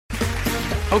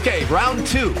Okay, round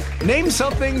two. Name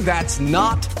something that's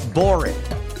not boring.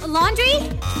 A laundry?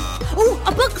 Ooh, a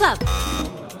book club.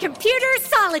 Computer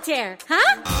solitaire,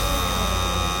 huh?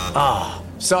 Ah,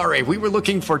 sorry, we were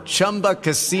looking for Chumba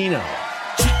Casino.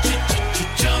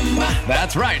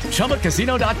 That's right,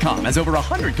 ChumbaCasino.com has over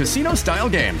 100 casino-style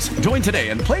games. Join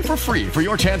today and play for free for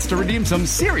your chance to redeem some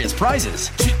serious prizes.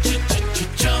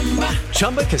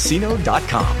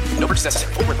 ChumbaCasino.com. No purchase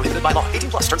necessary. Void where prohibited by law.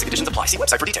 18+ terms and conditions apply. See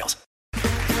website for details.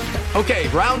 Okay,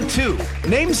 round two.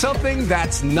 Name something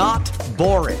that's not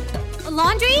boring. A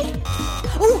laundry?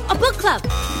 Ooh, a book club.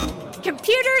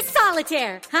 Computer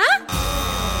solitaire, huh?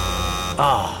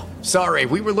 Ah, sorry,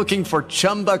 we were looking for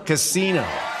Chumba Casino.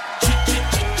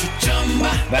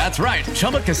 That's right,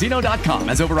 ChumbaCasino.com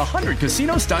has over 100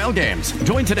 casino-style games.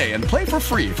 Join today and play for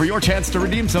free for your chance to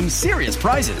redeem some serious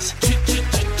prizes.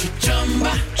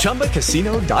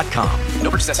 ChumbaCasino.com. No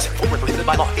purchase necessary. Void where prohibited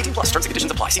by law. 18+ terms and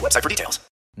conditions apply. See website for details.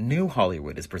 New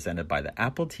Hollywood is presented by the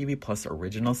Apple TV Plus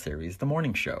original series, The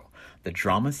Morning Show. The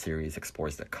drama series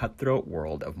explores the cutthroat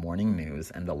world of morning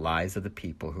news and the lives of the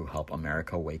people who help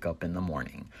America wake up in the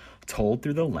morning, told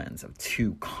through the lens of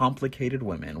two complicated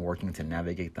women working to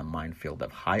navigate the minefield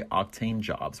of high-octane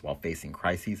jobs while facing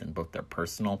crises in both their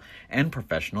personal and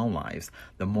professional lives.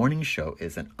 The Morning Show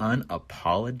is an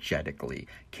unapologetically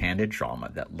candid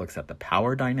drama that looks at the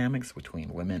power dynamics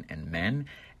between women and men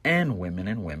and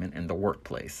women in the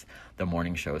workplace. The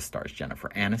Morning Show stars Jennifer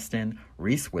Aniston,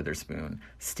 Reese Witherspoon,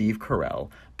 Steve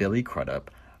Carell, Billy Crudup,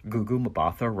 Gugu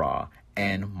Mbatha-Raw,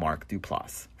 and Mark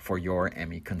Duplass for your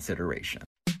Emmy consideration.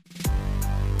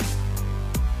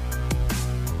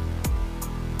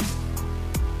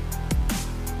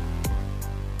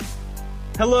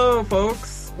 Hello,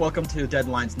 folks. Welcome to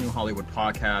Deadline's New Hollywood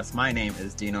podcast. My name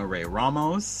is Dino Ray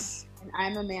Ramos. And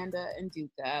I'm Amanda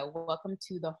Nduka. Welcome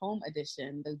to the home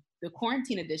edition, the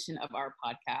quarantine edition of our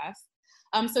podcast.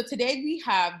 So today we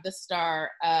have the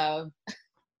star of,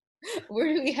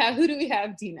 who do we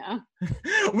have, Dina?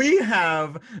 We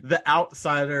have The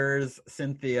Outsiders,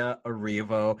 Cynthia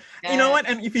Erivo. Yes. You know what?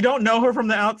 And if you don't know her from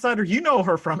The Outsider, you know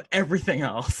her from everything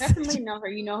else. Definitely know her.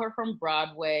 You know her from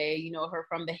Broadway. You know her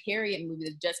from the Harriet movie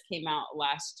that just came out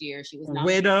last year. She was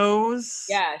nominated. Widows.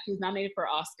 Yeah, she was nominated for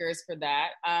Oscars for that.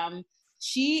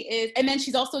 She is, and then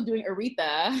she's also doing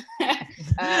Aretha,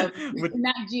 Nat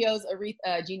Geo's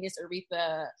Aretha, Genius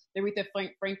Aretha, the Aretha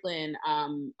Franklin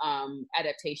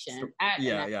adaptation.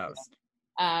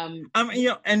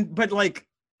 But like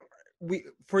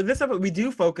for this episode, we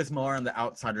do focus more on The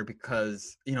Outsider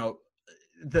because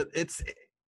it's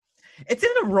in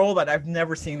a role that I've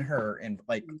never seen her in.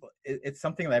 Like it's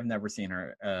something that I've never seen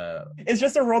her. It's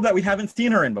just a role that we haven't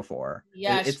seen her in before.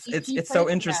 Yeah, it's so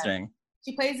interesting.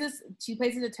 She plays a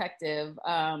detective.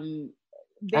 On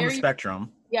the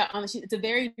spectrum. Yeah, it's a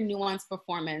very nuanced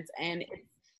performance, and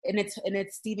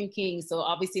it's Stephen King, so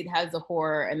obviously it has the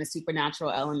horror and the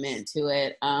supernatural element to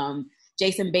it.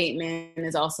 Jason Bateman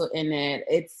is also in it.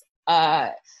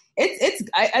 I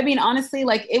mean, honestly,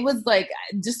 like it was like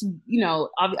just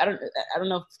I don't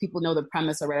know if people know the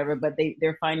premise or whatever, but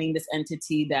they're finding this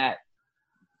entity that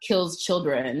kills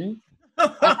children.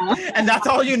 And that's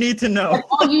all you need to know. That's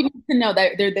all you need to know.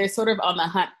 That they're sort of on the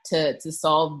hunt to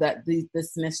solve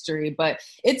this mystery. But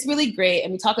it's really great,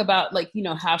 and we talk about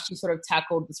how she sort of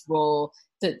tackled this role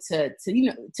to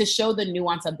show the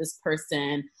nuance of this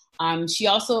person. She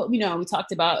also, we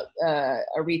talked about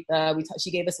Aretha. She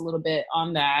gave us a little bit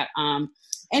on that. And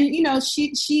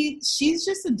she's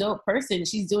just a dope person.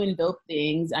 She's doing dope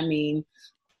things. I mean.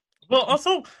 Well,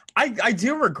 also, I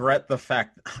do regret the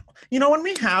fact, when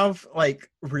we have like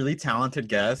really talented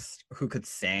guests who could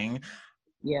sing,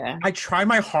 yeah, I try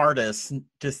my hardest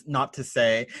just not to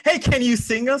say, hey, can you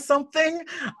sing us something?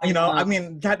 I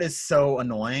mean, that is so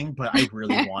annoying, but I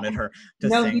really wanted her to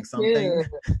sing something.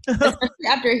 Especially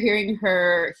after hearing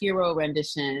her Hero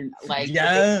rendition,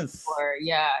 yes.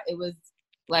 It was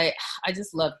like, I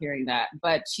just love hearing that.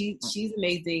 But she's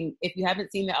amazing. If you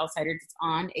haven't seen The Outsiders, it's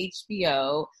on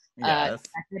HBO. Yes.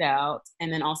 Check it out.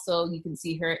 And then also you can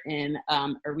see her in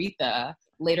Aretha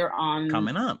later on.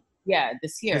 Coming up. Yeah,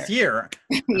 this year.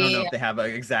 I don't know if they have an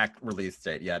exact release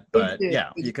date yet, but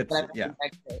you could. Yeah.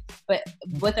 But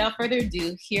without further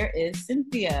ado, here is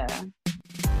Cynthia.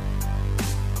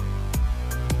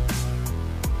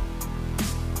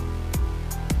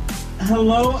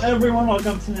 Hello, everyone.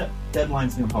 Welcome to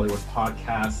Deadline's New Hollywood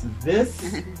podcast.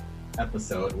 This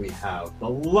episode, we have the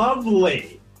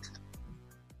lovely,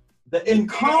 the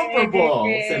incomparable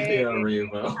Cynthia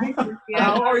Erivo.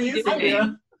 How are you,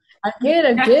 Cynthia? I'm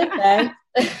good, thanks.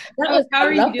 That was How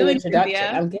are you doing,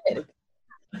 introduction. Cynthia?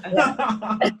 I'm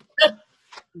good.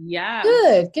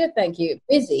 Yeah. Good, thank you.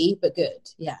 Busy, but good.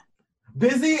 Yeah.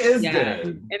 Busy is Yeah.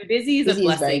 good. And busy is Busy a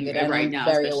is very blessing good, and right I'm now,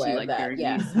 very especially aware of like that. during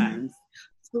Yeah. these times.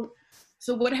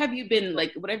 So what have you been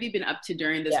like? What have you been up to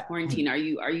during this Yeah. quarantine? Are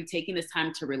you taking this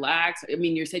time to relax? I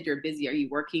mean, you said you're busy. Are you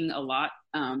working a lot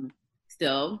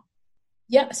still?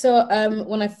 Yeah, so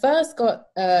when I first got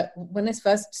when this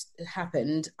first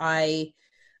happened, I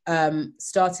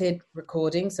started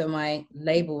recording. So my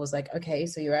label was like, okay,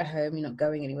 so you're at home, you're not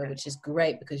going anywhere, which is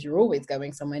great because you're always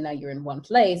going somewhere. Now you're in one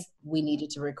place. We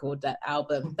needed to record that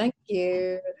album. Thank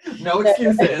you. No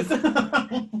excuses.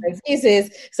 No excuses.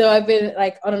 So I've been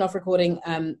like on and off recording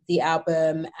the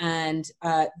album, and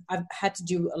I've had to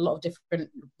do a lot of different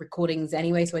recordings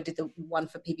anyway. So I did the one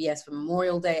for PBS for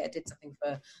Memorial Day. I did something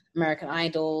for American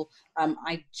Idol.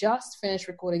 I just finished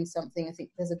recording something. I think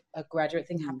there's a graduate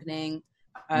thing happening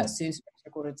soon. So I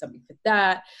recorded something for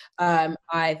that.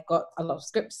 I've got a lot of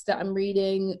scripts that I'm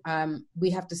reading. We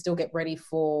have to still get ready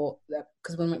for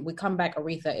because when we come back,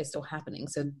 Aretha is still happening.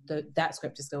 So that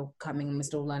script is still coming, and we're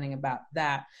still learning about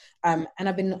that. And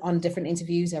I've been on different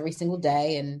interviews every single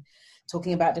day and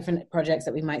talking about different projects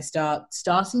that we might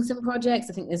starting some projects.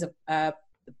 I think there's a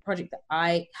project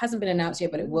that hasn't been announced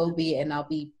yet, but it will be, and I'll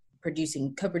be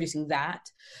co-producing that.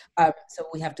 So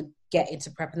we have to get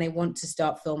into prep, and they want to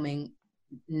start filming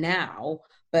now,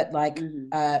 but like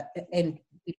in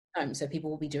time, so people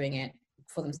will be doing it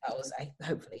for themselves,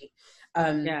 hopefully.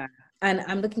 And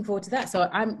I'm looking forward to that. So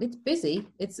it's busy.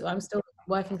 I'm still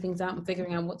working things out and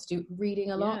figuring out what to do,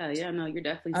 reading a lot. Yeah, no, you're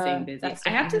definitely staying busy. That's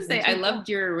I have to definitely say, I loved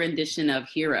your rendition of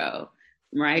Hero,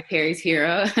 Mariah Carey's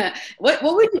Hero.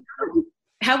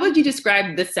 How would you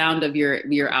describe the sound of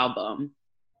your album?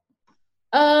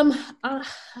 How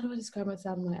do I describe my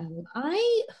sound of my album?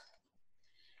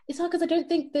 It's hard because I don't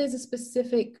think there's a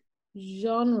specific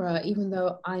genre, even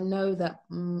though I know that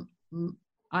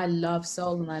I love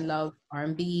soul and I love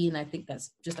R&B, and I think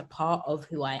that's just a part of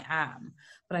who I am.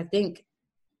 But I think,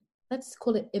 let's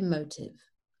call it emotive.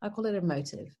 I call it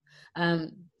emotive,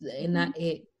 in that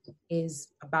it is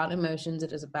about emotions.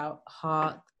 It is about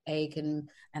heartache and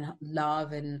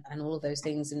love and all of those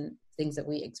things, and things that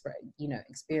we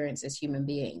experience as human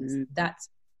beings. That's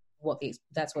what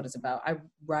it's about. I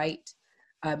write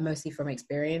mostly from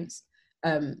experience,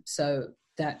 so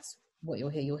that's what you'll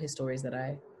hear. You'll hear stories that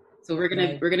I. So we're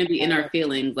gonna be in our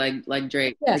feelings like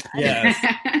Drake. Yeah. Yes.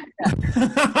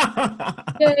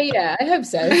 yeah. I hope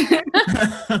so.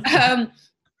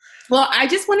 Well, I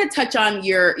just want to touch on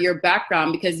your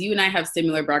background, because you and I have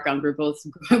similar backgrounds. We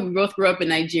both grew up in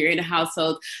Nigerian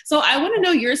households. So I want to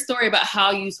know your story about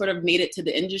how you sort of made it to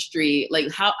the industry.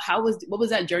 Like what was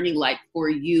that journey like for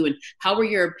you, and how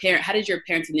did your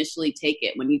parents initially take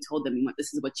it when you told them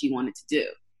this is what you wanted to do?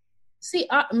 See,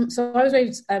 so I was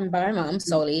raised by my mom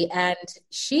solely, and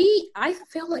I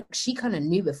feel like she kind of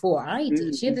knew before I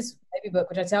did. She had this baby book,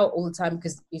 which I tell all the time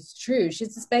because it's true. She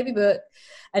has this baby book,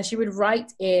 and she would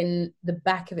write in the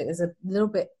back of it. There's a little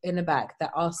bit in the back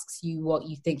that asks you what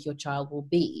you think your child will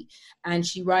be. And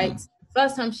she writes,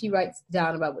 first time she writes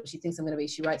down about what she thinks I'm going to be,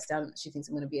 she writes down that she thinks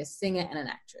I'm going to be a singer and an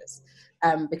actress,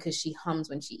 because she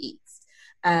hums when she eats.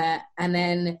 And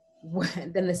then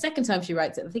the second time she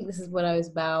writes it, I think this is when I was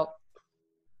about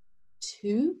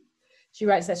 2, she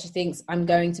writes that she thinks I'm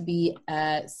going to be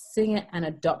a singer and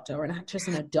a doctor, or an actress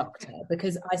and a doctor,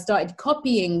 because I started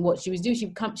copying what she was doing. She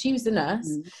was a nurse,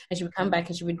 and she would come back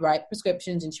and she would write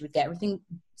prescriptions, and she would get everything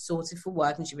sorted for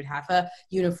work, and she would have her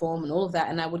uniform and all of that,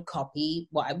 and I would copy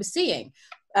what I was seeing.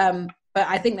 But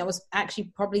I think that was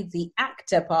actually probably the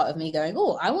actor part of me going,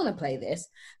 oh, I want to play this.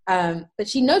 But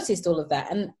she noticed all of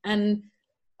that, and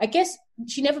I guess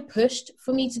she never pushed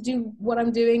for me to do what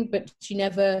I'm doing, but she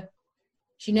never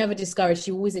discouraged.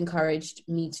 She always encouraged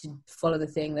me to follow the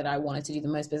thing that I wanted to do the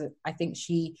most, because I think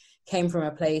she came from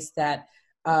a place that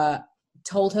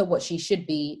told her what she should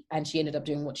be, and she ended up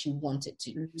doing what she wanted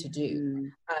to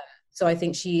do. So I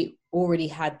think she already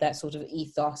had that sort of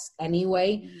ethos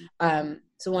anyway.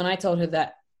 So when I told her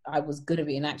that I was going to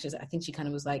be an actress, I think she kind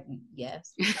of was like,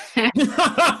 yes.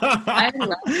 I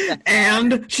love that.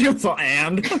 And she was like,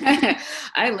 and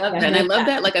I love that. And I love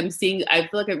that. Like I feel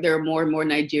like there are more and more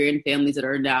Nigerian families that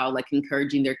are now like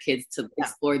encouraging their kids to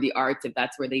explore the arts if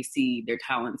that's where they see their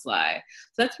talents lie.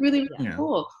 So that's really, really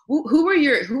cool. Who were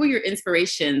your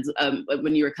inspirations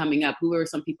when you were coming up? Who were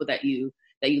some people that you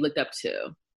looked up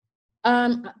to?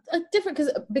 Different,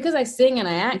 because I sing and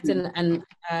I act, and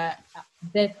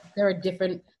there are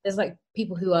different. There's like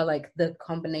people who are like the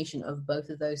combination of both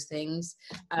of those things.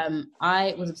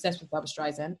 I was obsessed with Barbra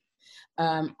Streisand.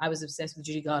 I was obsessed with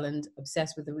Judy Garland,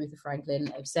 obsessed with Aretha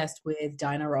Franklin, obsessed with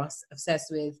Diana Ross, obsessed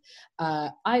with.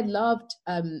 I loved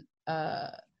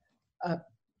Viola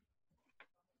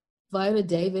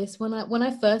Davis. When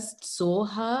I first saw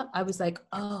her, I was like,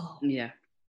 oh, yeah,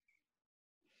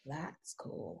 that's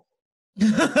cool.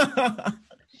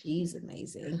 She's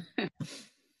amazing.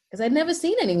 Because I'd never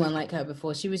seen anyone like her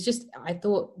before. She was just, I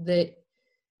thought that,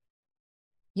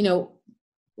 you know,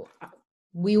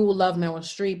 we all love Meryl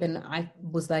Streep, and I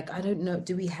was like, I don't know,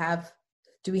 do we have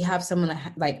someone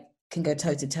that like can go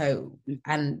toe to toe?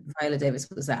 And Viola Davis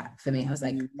was that for me. I was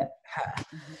like,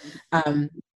 her.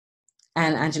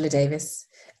 And Angela Davis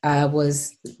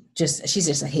was just, she's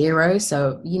just a hero.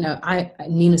 So, you know,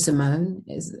 Nina Simone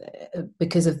is,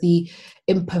 because of the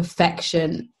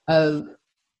imperfection of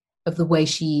the way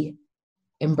she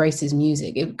embraces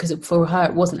music, because for her,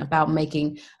 it wasn't about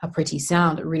making a pretty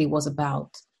sound. It really was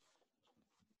about,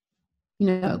 you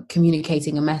know,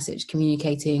 communicating a message,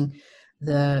 communicating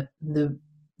the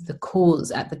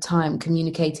cause at the time,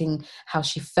 communicating how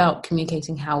she felt,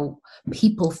 communicating how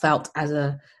people felt as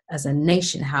a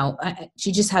nation, how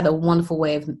she just had a wonderful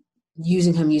way of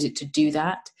using her music to do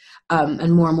that.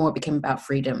 And more it became about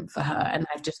freedom for her. And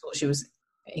I just thought she was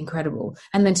incredible.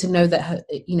 And then to know that her,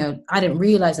 you know, I didn't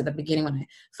realize at the beginning when I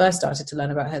first started to learn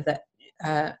about her that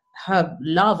her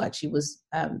love actually was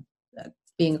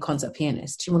being a concert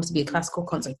pianist. She wanted to be a classical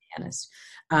concert pianist.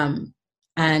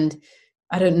 And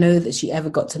I don't know that she ever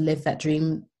got to live that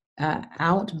dream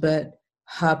out, but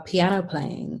her piano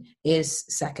playing is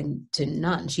second to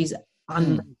none. She's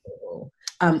unbelievable.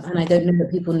 And I don't know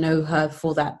that people know her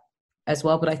for that as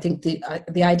well, but I think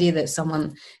the idea that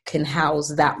someone can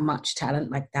house that much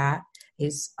talent like that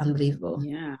is unbelievable.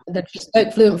 Yeah. That she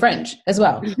spoke fluent French as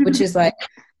well, which is like,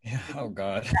 yeah, oh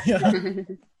God.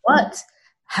 what?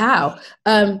 How?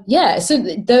 Yeah, so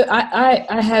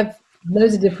I have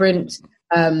loads of different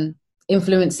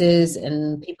influences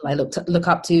and people I look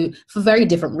up to for very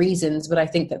different reasons, but I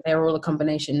think that they're all a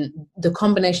combination. The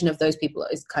combination of those people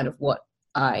is kind of what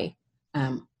I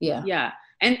am. Yeah.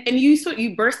 And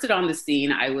you bursted on the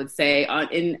scene, I would say,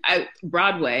 in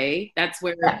Broadway. That's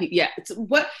where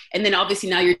and then obviously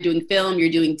now you're doing film,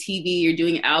 you're doing TV, you're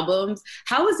doing albums.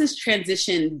 How has this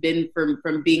transition been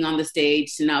from being on the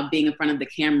stage to now being in front of the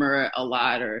camera a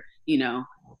lot, or, you know,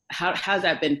 how's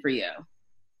that been for you?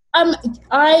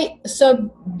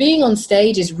 So being on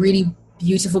stage is really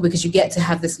beautiful because you get to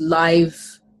have this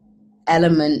live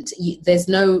element. There's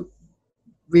no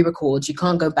re-record. You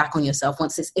can't go back on yourself.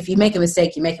 If you make a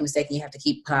mistake, you make a mistake, and you have to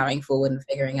keep plowing forward and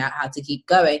figuring out how to keep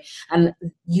going. And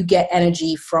you get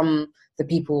energy from the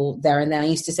people there and then. I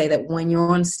used to say that when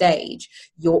you're on stage,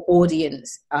 your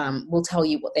audience will tell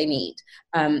you what they need.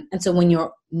 And so when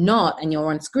you're not and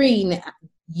you're on screen,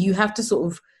 you have to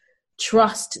sort of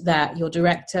trust that your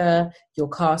director, your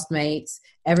castmates,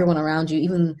 everyone around you,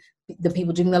 even the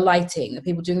people doing the lighting, the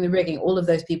people doing the rigging, all of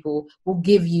those people will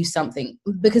give you something,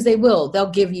 because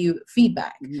they'll give you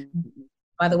feedback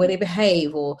by the way they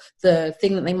behave, or the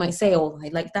thing that they might say, or they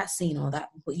like that scene, or that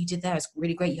what you did there is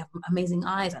really great. You have amazing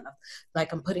eyes. I love,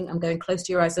 like I'm going close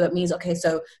to your eyes. So that means, okay,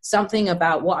 so something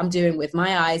about what I'm doing with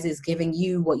my eyes is giving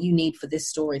you what you need for this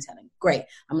storytelling. Great.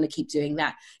 I'm going to keep doing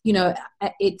that. You know,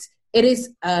 it is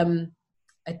a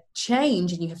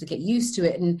change, and you have to get used to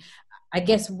it. And I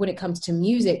guess when it comes to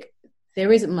music,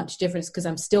 there isn't much difference, because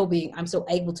I'm still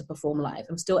able to perform live.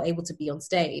 I'm still able to be on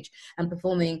stage, and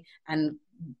performing and,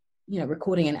 you know,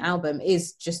 recording an album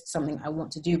is just something I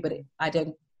want to do, but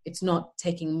it's not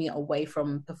taking me away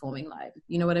from performing live.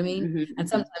 You know what I mean? Mm-hmm. And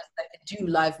sometimes I do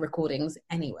live recordings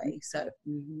anyway. So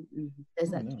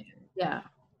there's that too. Yeah.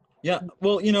 Yeah,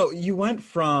 well, you know, you went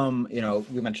from, you know,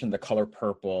 we mentioned The Color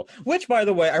Purple, which, by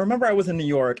the way, I remember I was in New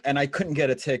York and I couldn't get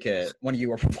a ticket when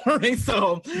you were performing,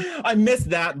 so I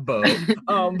missed that boat.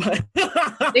 But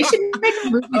they should make a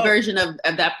movie version of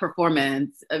that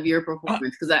performance, of your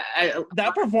performance, because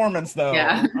that performance, though,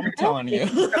 yeah. I'm telling you.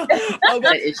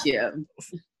 That issue.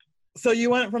 So you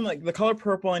went from like The Color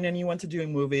Purple, and then you went to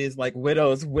doing movies like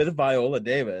Widows with Viola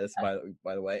Davis, by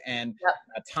the way, and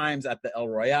At Times at the El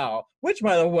Royale, which,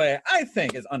 by the way, I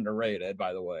think is underrated,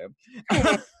 by the way.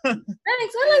 Thanks, I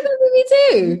like that movie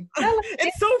too.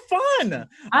 It's so fun.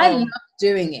 I love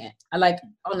doing it.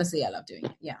 Honestly, I love doing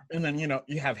it. Yeah. And then, you know,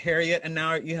 you have Harriet, and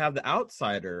now you have The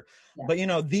Outsider. Yeah. But, you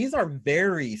know, these are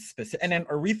very specific, and then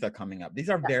Aretha coming up. These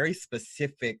are very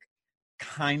specific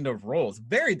kind of roles,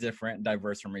 very different,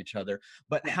 diverse from each other.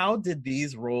 But how did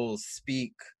these roles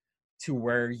speak to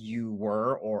where you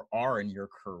were or are in your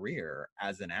career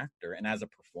as an actor and as a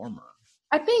performer?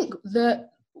 I think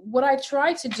what I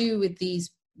try to do with these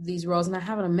roles, and I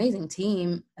have an amazing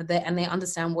team and they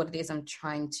understand what it is I'm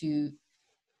trying to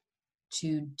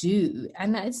do,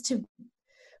 and it's to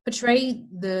portray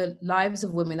the lives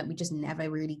of women that we just never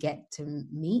really get to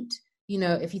meet. You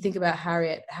know, if you think about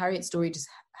Harriet's story just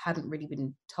hadn't really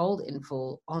been told in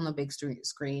full on a big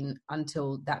screen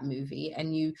until that movie.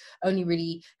 And you only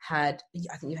really had,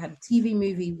 I think you had a TV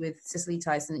movie with Cicely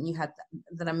Tyson, and you had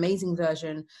that amazing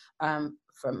version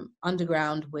from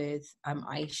Underground with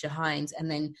Aisha Hines,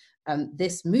 and then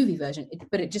this movie version.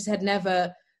 But it just had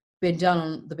never been done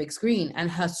on the big screen, and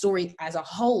her story as a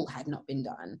whole had not been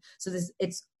done. So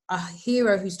it's a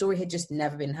hero whose story had just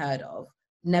never been heard of,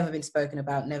 never been spoken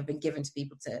about, never been given to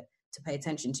people to pay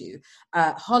attention to.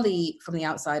 Holly from The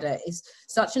Outsider is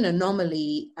such an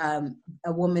anomaly,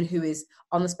 a woman who is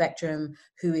on the spectrum,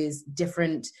 who is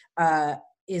different,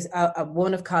 is a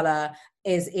woman of color,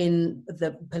 is in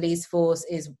the police force,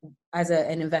 is as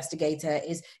an investigator,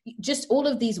 is just all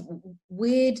of these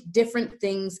weird, different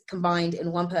things combined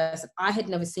in one person. I had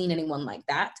never seen anyone like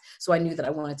that, so I knew that I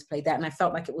wanted to play that, and I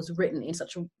felt like it was written in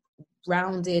such a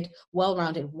rounded,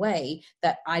 well-rounded way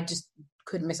that I just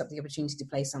couldn't miss up the opportunity to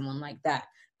play someone like that.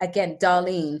 Again,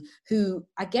 Darlene, who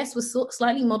I guess was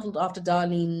slightly modeled after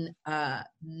Darlene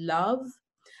Love,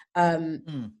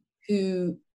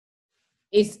 who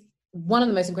is one of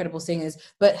the most incredible singers,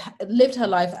 but lived her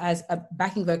life as a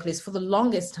backing vocalist for the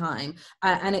longest time.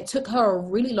 And it took her a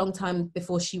really long time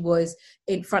before she was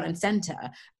in front and center.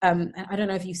 And I don't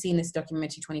know if you've seen this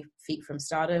documentary, 20 Feet from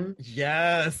Stardom.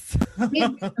 Yes.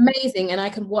 It's amazing. And I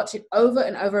can watch it over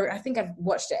and over. I think I've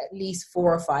watched it at least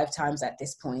 4 or 5 times at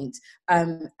this point.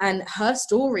 And her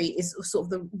story is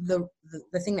sort of the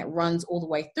thing that runs all the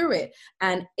way through it.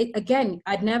 And it, again,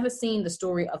 I'd never seen the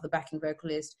story of the backing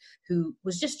vocalist who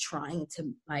was just trying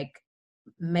to like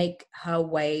make her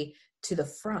way to the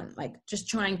front, like just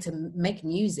trying to make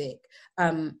music,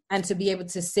 and to be able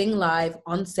to sing live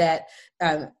on set,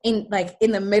 in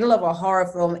the middle of a horror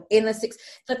film in the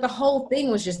like the whole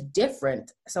thing was just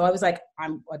different. So I was like,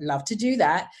 I'd love to do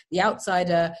that. The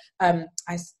Outsider,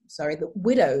 The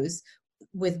Widows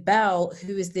with Belle,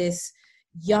 who is this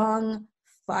young,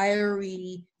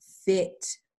 fiery, fit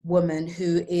woman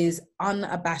who is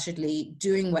unabashedly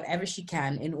doing whatever she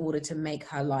can in order to make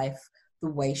her life the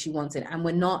way she wants it. And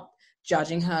we're not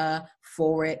judging her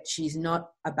for it. She's not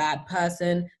a bad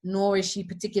person, nor is she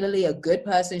particularly a good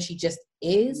person. She just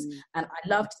is. And I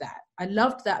loved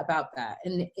that about that.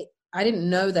 And I didn't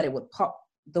know that it would pop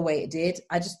the way it did.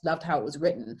 I just loved how it was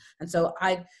written. And so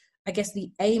I guess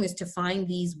the aim is to find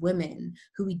these women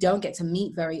who we don't get to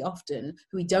meet very often,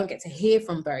 who we don't get to hear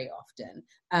from very often,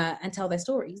 and tell their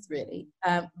stories, really,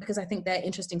 because I think they're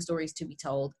interesting stories to be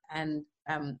told, and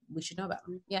we should know about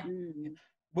them. Yeah.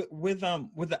 With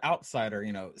The Outsider,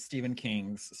 you know, Stephen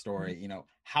King's story, you know,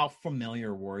 how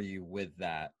familiar were you with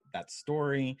that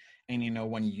story? And, you know,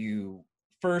 when you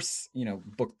first, you know,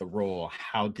 booked the role,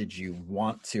 how did you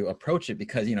want to approach it?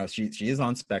 Because, you know, she is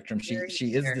on spectrum. She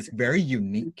is this very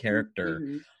unique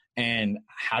character. And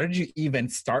how did you even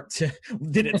start to,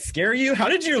 did it scare you? How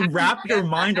did you wrap your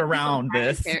mind around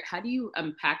this? How do you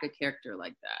unpack a character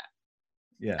like that?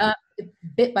 Yeah.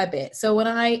 Bit by bit. So when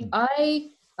I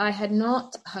had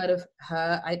not heard of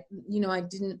her. I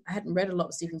hadn't read a lot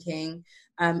of Stephen King.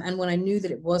 And when I knew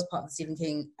that it was part of the Stephen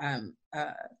King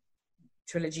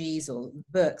trilogies or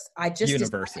books, I just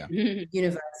universe,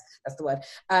 that's the word.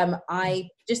 I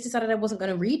just decided I wasn't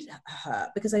going to read her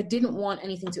because I didn't want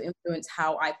anything to influence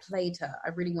how I played her. I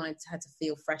really wanted her to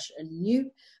feel fresh and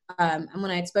new. And when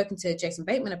I had spoken to Jason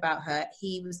Bateman about her,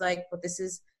 he was like, well, this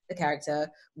is the character.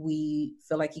 We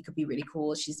feel like he could be really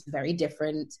cool. She's very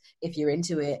different. If you're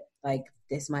into it, like,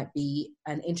 this might be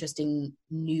an interesting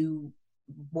new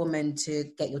woman to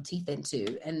get your teeth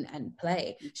into and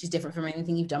play. She's different from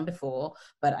anything you've done before,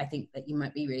 but I think that you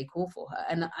might be really cool for her.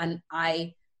 And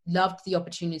I loved the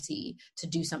opportunity to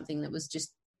do something that was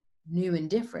just new and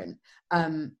different.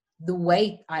 The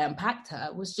way I unpacked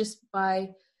her was just by,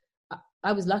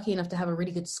 I was lucky enough to have a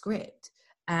really good script,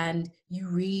 and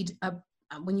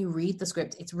when you read the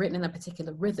script, it's written in a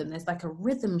particular rhythm. There's like a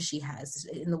rhythm she has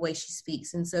in the way she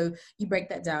speaks. And so you break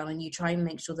that down and you try and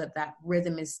make sure that that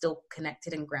rhythm is still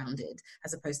connected and grounded,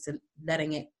 as opposed to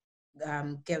letting it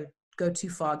go too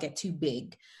far, get too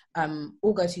big,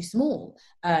 or go too small.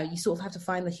 You sort of have to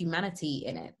find the humanity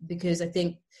in it, because I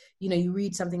think, you know, you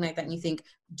read something like that and you think,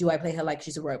 do I play her like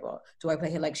she's a robot? Do I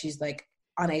play her like she's like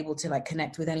unable to like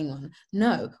connect with anyone?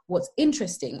 No, what's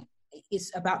interesting,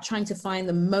 it's about trying to find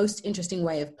the most interesting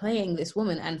way of playing this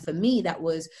woman. And for me, that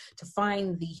was to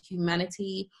find the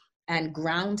humanity and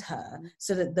ground her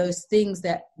so that those things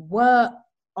that were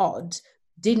odd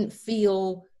didn't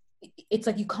feel, it's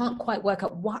like you can't quite work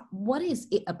out what is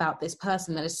it about this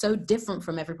person that is so different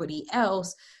from everybody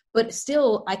else, but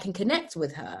still I can connect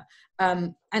with her.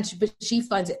 But she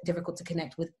finds it difficult to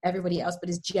connect with everybody else, but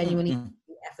is genuinely making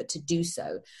effort to do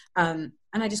so. And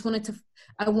I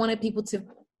wanted people to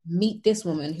meet this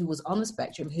woman who was on the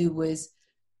spectrum, who was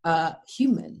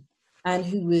human, and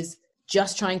who was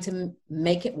just trying to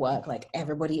make it work like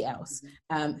everybody else,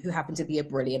 who happened to be a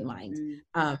brilliant mind.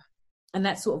 And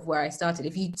that's sort of where I started.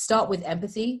 If you start with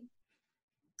empathy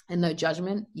and no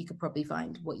judgment, you could probably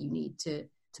find what you need to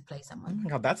play someone. Oh my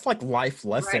God, that's like life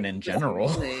lesson in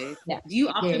general. Yeah. Do you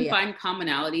often find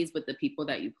commonalities with the people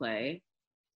that you play?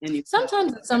 And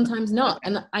sometimes not.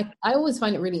 And I always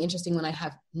find it really interesting when I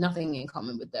have nothing in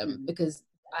common with them, because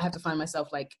I have to find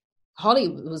myself like, Holly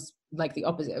was like the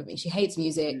opposite of me. She hates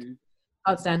music,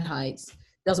 can't stand heights,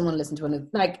 doesn't want to listen to anything.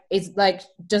 Like, it's like,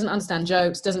 doesn't understand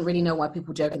jokes, doesn't really know why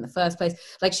people joke in the first place.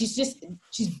 Like, she's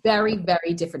very,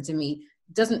 very different to me.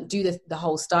 Doesn't do the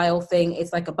whole style thing.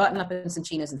 It's like a button up and some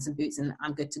chinos and some boots and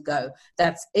I'm good to go.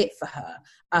 That's it for her.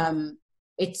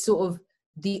 It's sort of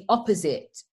the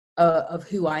opposite of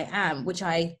who I am, which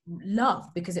I love,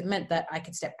 because it meant that I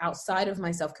could step outside of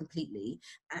myself completely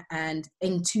and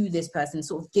into this person,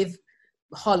 sort of give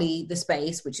Holly the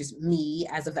space, which is me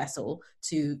as a vessel,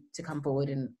 to come forward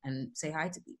and say hi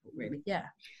to people, really. Yeah.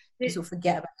 You sort of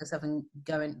forget about yourself and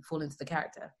go and fall into the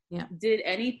character. Yeah. Did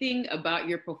anything about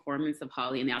your performance of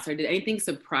Holly in The Outsider, did anything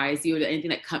surprise you, or did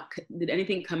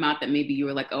anything come out that maybe you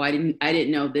were like, oh, I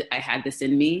didn't know that I had this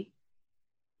in me?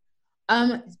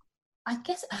 I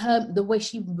guess the way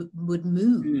she would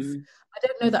move. I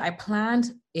don't know that I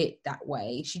planned it that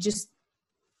way.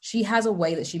 She has a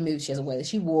way that she moves. She has a way that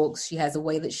she walks. She has a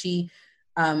way that she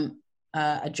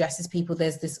addresses people.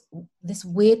 There's this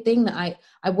weird thing that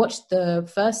I watched the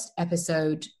first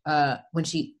episode when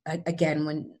she, again,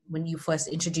 when you first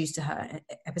introduced to her,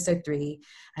 episode 3,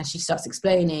 and she starts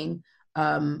explaining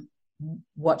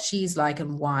what she's like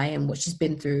and why and what she's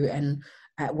been through and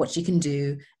what she can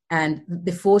do. And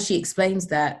before she explains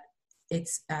that,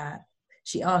 it's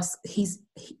she asks,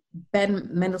 Ben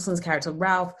Mendelsohn's character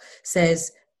Ralph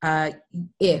says,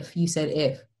 if you said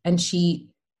if, and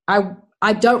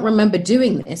I don't remember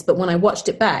doing this, but when I watched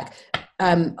it back,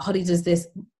 Holly does this,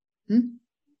 and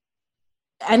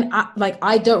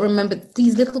I don't remember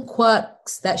these little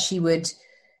quirks that she would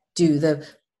do, the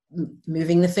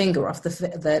moving the finger off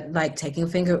the like taking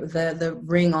the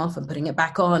ring off and putting it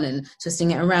back on and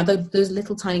twisting it around. Those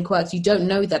little tiny quirks, you don't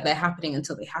know that they're happening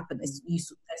until they happen. They're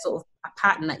sort of a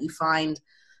pattern that you find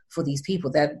for these people.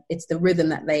 It's the rhythm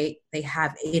that they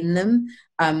have in them.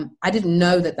 I didn't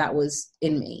know that was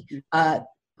in me.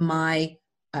 My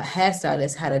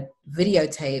hairstylist had a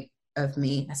videotape of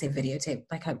me. I say videotape,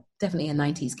 like I'm definitely a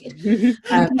 90s kid.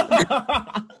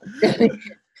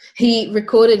 He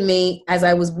recorded me as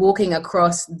I was walking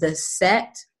across the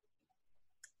set.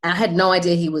 I had no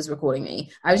idea he was recording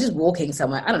me. I was just walking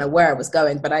somewhere. I don't know where I was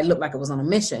going, but I looked like I was on a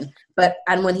mission.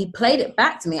 And when he played it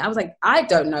back to me, I was like, I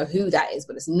don't know who that is,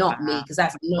 but it's not me, because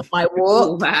that's not my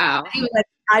walk. Wow. He was like,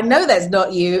 I know that's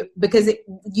not you, because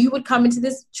you would come into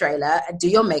this trailer and do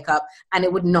your makeup and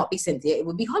it would not be Cynthia, it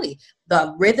would be Holly.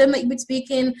 The rhythm that you would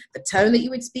speak in, the tone that you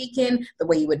would speak in, the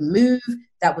way you would move,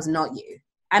 that was not you.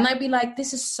 And I'd be like,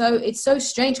 it's so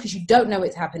strange, because you don't know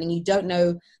it's happening. You don't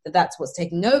know that that's what's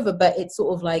taking over. But it's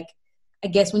sort of like, I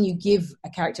guess when you give a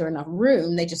character enough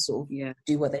room, they just sort of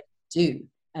do what they do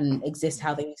and exist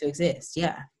how they need to exist.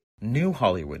 Yeah. New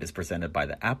Hollywood is presented by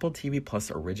the Apple TV Plus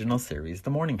original series,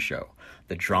 The Morning Show.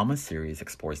 The drama series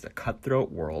explores the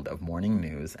cutthroat world of morning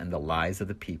news and the lives of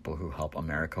the people who help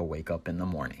America wake up in the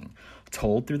morning,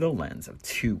 told through the lens of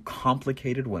 2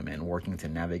 complicated women working to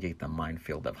navigate the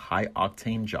minefield of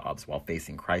high-octane jobs while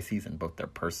facing crises in both their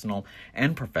personal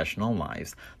and professional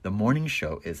lives. The Morning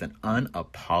Show is an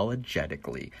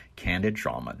unapologetically candid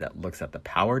drama that looks at the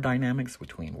power dynamics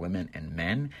between women and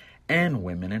men, and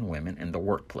women in the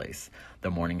workplace.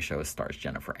 The Morning Show stars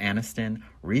Jennifer Aniston,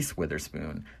 Reese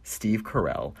Witherspoon, Steve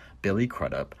Carell, Billy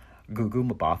Crudup,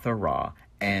 Gugu Mbatha-Raw,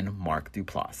 and Mark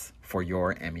Duplass for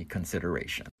your Emmy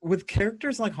consideration. With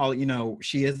characters like Holly,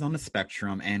 she is on the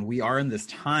spectrum, and we are in this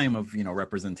time of,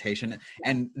 representation,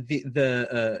 and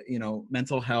the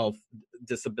mental health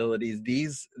disabilities.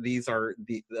 These are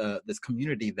this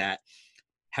community that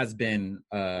has been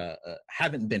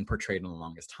haven't been portrayed in the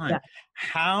longest time. Yeah.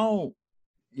 How,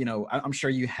 I'm sure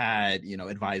you had,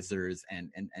 advisors and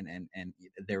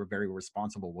they were very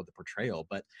responsible with the portrayal,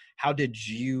 but how did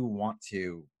you want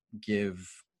to give,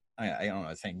 I don't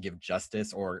know, saying give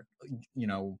justice or,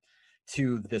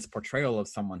 to this portrayal of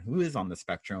someone who is on the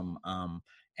spectrum,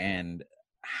 and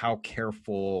how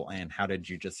careful and how did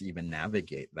you just even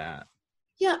navigate that?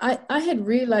 Yeah, I had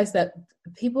realized that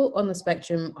people on the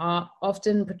spectrum are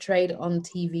often portrayed on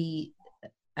TV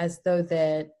as though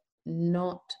they're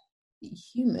not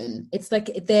human. It's like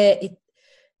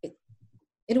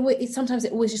sometimes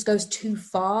it always just goes too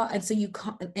far, and so you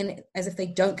can't, and as if they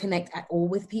don't connect at all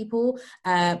with people.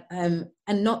 And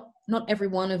not every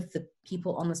one of the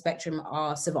people on the spectrum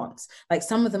are savants. Like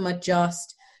some of them are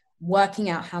just working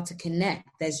out how to connect.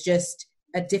 There's just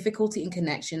a difficulty in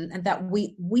connection, and that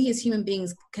we as human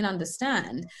beings can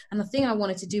understand. And the thing I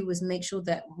wanted to do was make sure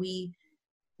that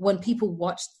when people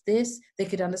watched this, they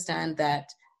could understand that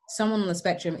someone on the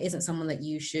spectrum isn't someone that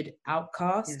you should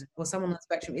outcast, or someone on the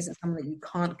spectrum isn't someone that you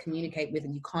can't communicate with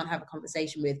and you can't have a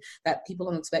conversation with. That people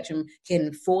on the spectrum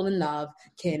can fall in love,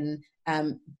 can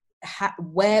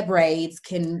wear braids,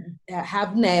 can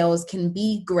have nails, can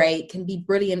be great, can be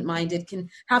brilliant minded, can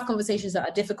have conversations that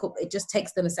are difficult. It just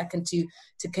takes them a second to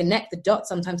connect the dots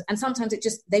sometimes. And sometimes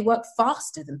they work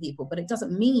faster than people, but it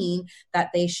doesn't mean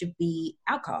that they should be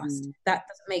outcast. That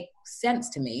doesn't make sense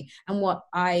to me. And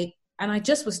I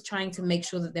just was trying to make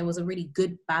sure that there was a really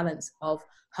good balance of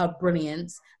her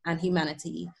brilliance and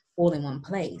humanity all in one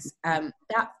place.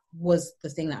 That was the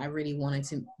thing that I really wanted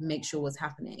to make sure was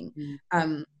happening.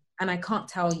 And I can't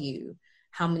tell you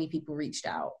how many people reached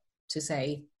out to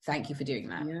say, thank you for doing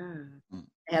that. Yeah.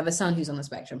 I have a son who's on the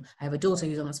spectrum. I have a daughter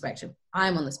who's on the spectrum.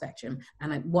 I'm on the spectrum.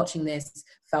 And watching this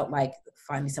felt like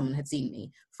finally someone had seen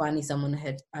me. Finally someone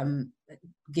had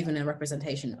given a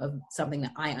representation of something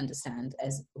that I understand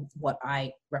as what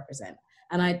I represent.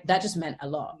 And that just meant a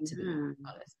lot, to be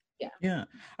honest. Yeah.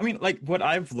 I mean, like what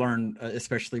I've learned,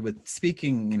 especially with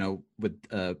speaking,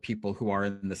 with people who are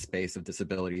in the space of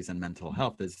disabilities and mental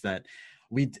health, is that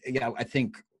I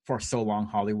think for so long,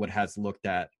 Hollywood has looked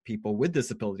at people with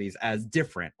disabilities as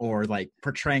different or like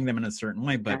portraying them in a certain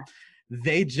way, but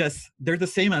they're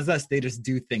the same as us. They just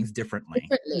do things differently.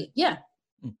 Yeah.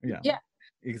 Exactly.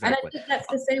 And I think that's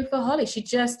the same for Holly.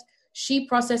 She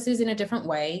processes in a different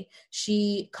way.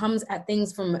 She comes at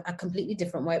things from a completely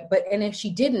different way. And if she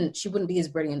didn't, she wouldn't be as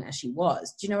brilliant as she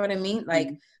was. Do you know what I mean? Like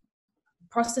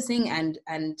processing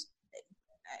and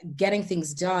getting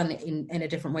things done in a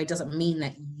different way doesn't mean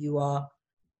that you are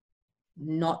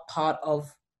not part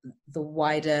of the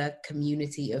wider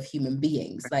community of human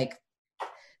beings. Like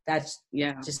that's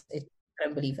just it. I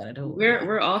don't believe that at all.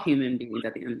 We're all human beings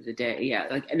at the end of the day. Yeah.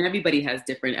 Like, and everybody has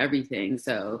different everything.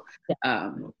 So,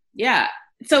 yeah.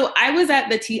 So I was at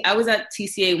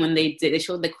TCA when they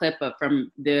showed the clip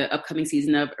from the upcoming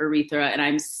season of Urethra, and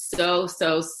I'm so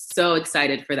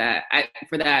excited for that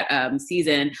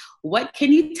season. What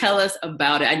can you tell us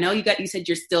about it? I know you said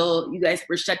you guys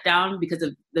were shut down because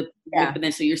of but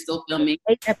then so you're still filming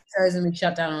 8 episodes and we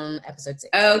shut down on episode 6.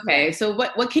 Okay, so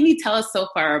what can you tell us so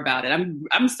far about it?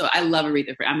 I love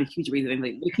Urethra. I'm a huge Urethra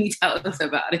fan. What can you tell us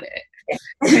about it?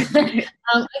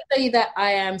 I'll tell you that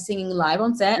I am singing live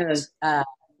on set.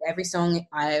 Every song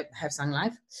I have sung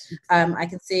live. I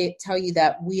can tell you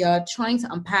that we are trying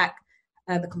to unpack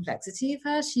the complexity of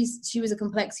her. She was a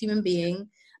complex human being,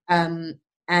 and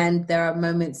there are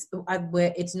moments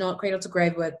where it's not cradle to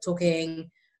grave. We're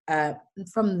talking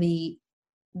from the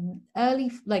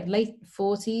late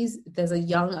 40s. There's a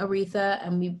young Aretha,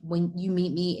 and when you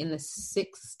meet me in the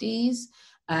 60s,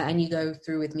 and you go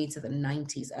through with me to the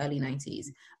 90s, early 90s,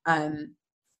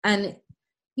 and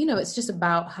it's just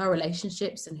about her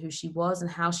relationships and who she was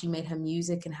and how she made her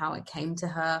music and how it came to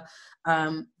her.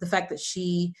 The fact that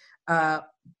she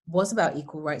was about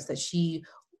equal rights, that she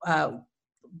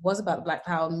was about the Black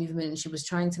Power movement, and she was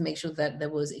trying to make sure that there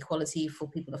was equality for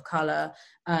people of color,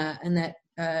 and that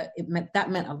that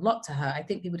meant a lot to her. I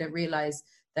think people don't realize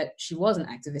that she was an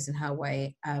activist in her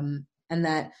way, and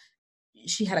that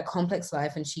she had a complex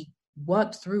life, and she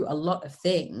worked through a lot of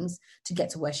things to get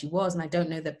to where she was. And I don't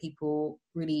know that people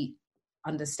really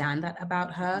understand that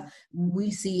about her. We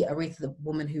see Aretha, the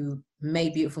woman who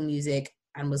made beautiful music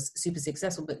and was super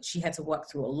successful, but she had to work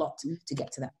through a lot to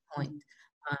get to that point.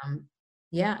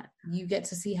 You get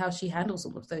to see how she handles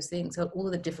all of those things, so all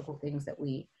of the difficult things that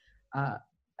we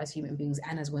as human beings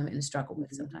and as women struggle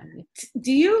with sometimes.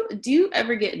 Do you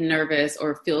ever get nervous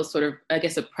or feel sort of, I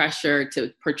guess, a pressure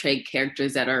to portray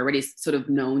characters that are already sort of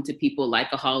known to people, like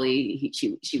a Holly?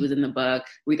 She was in the book.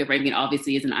 Aretha Franklin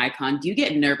obviously is an icon. Do you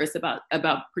get nervous about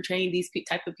portraying these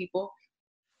type of people?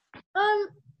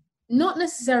 Not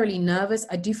necessarily nervous.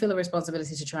 I do feel a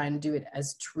responsibility to try and do it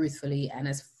as truthfully and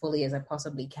as fully as I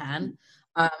possibly can.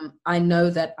 I know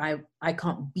that I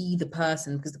can't be the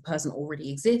person because the person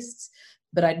already exists,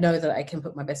 but I know that I can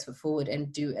put my best foot forward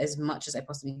and do as much as I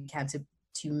possibly can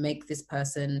to make this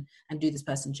person and do this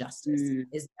person justice.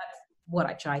 what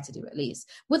I try to do, at least.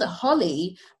 With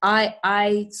Holly,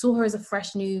 I saw her as a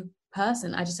fresh new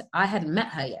person. I hadn't met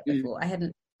her yet before. I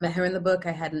hadn't met her in the book.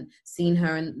 I hadn't seen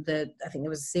her in I think there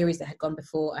was a series that had gone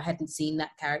before. I hadn't seen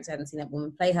that character. I hadn't seen that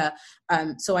woman play her.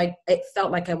 So it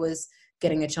felt like I was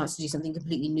getting a chance to do something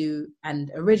completely new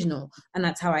and original. And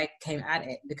that's how I came at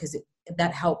it, because it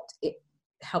helped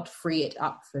free it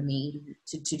up for me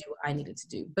to do what I needed to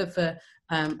do. But for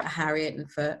Harriet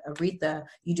and for Aretha,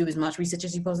 you do as much research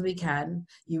as you possibly can,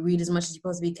 you read as much as you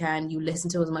possibly can, you listen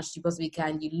to as much as you possibly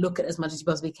can, you look at as much as you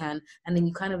possibly can, and then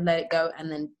you kind of let it go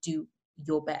and then do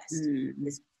your best.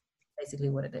 Is basically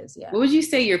what it is. Yeah. What would you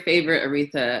say your favorite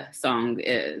Aretha song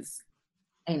is?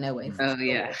 Ain't No Way. Oh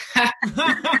yeah.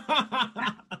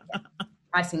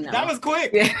 I sing that. That was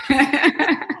quick.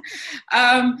 Yeah.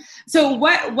 So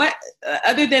what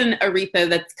other than Aretha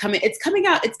that's coming? It's coming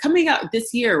out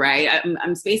this year, right?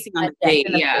 I'm spacing on the date.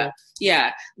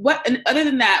 Yeah. What, and other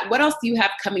than that, what else do you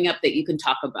have coming up that you can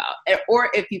talk about? Or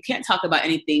if you can't talk about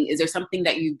anything, is there something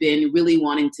that you've been really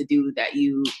wanting to do that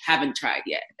you haven't tried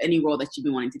yet? Any role that you've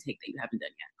been wanting to take that you haven't done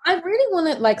yet? I really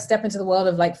want to step into the world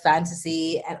of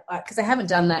fantasy, and because I haven't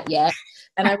done that yet,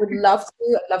 and I would love to.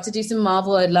 I'd love to do some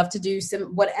Marvel. I'd love to do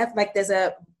some whatever. There's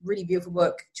a really beautiful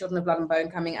book, Children of Blood and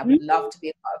Bone, coming. I would love to be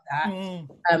a part of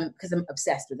that because I'm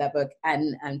obsessed with that book,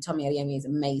 and Tommy Adeyemi is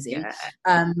amazing.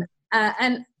 Yeah.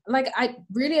 And I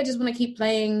just want to keep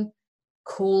playing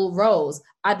cool roles.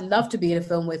 I'd love to be in a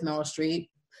film with Meryl Streep.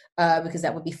 Because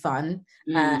that would be fun,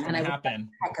 and I would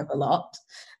heck of a lot.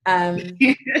 Yeah,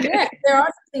 there are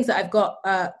some things that I've got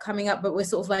coming up, but we're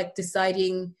sort of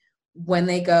deciding when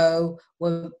they go.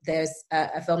 Well, there's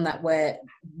a film that we're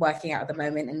working out at the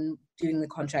moment and doing the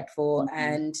contract for,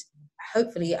 and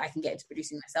hopefully I can get into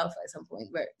producing myself at some point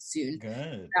very soon.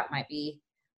 Good. That might be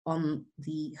on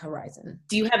the horizon.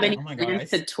 Do you have any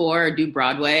plans to tour or do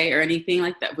Broadway or anything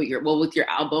like that with your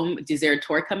album? Is there a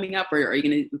tour coming up, or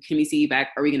can we see you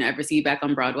back? Are we gonna ever see you back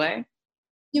on Broadway?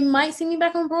 You might see me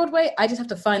back on Broadway. I just have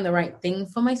to find the right thing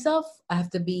for myself. I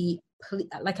have to be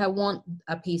I want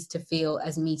a piece to feel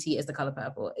as meaty as The Color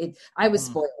Purple. I was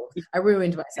spoiled. I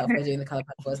ruined myself by doing The Color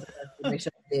Purple.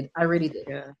 I really did.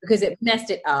 Yeah. Because it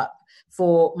messed it up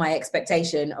for my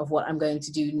expectation of what I'm going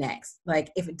to do next.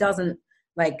 If it doesn't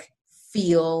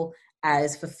feel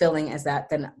as fulfilling as that,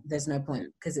 then there's no point,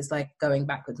 because it's going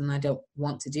backwards, and I don't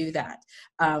want to do that.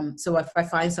 So if I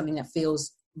find something that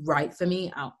feels right for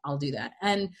me, I'll do that.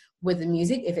 And with the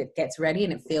music, if it gets ready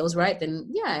and it feels right,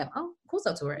 then yeah, of course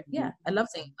I'll tour it. Yeah, I love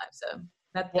singing live, so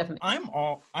that's definitely.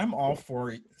 I'm all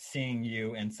for seeing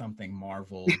you in something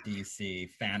Marvel, DC,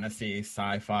 fantasy,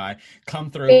 sci-fi. Come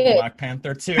through Black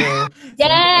Panther 2.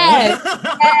 Yes. Put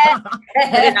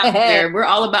it out there. We're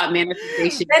all about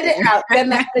manifestation. Send it out. It's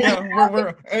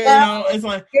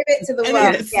give it to the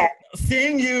world. Yeah.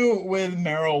 Seeing you with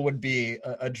Meryl would be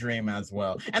a dream as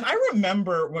well. And I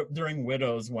remember during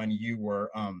Widows when you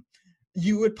were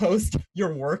you would post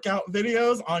your workout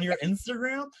videos on your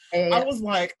Instagram. Yeah. I was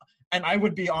like, and I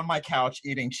would be on my couch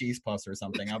eating cheese puffs or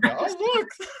something. I'd be like, oh, look.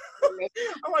 I'm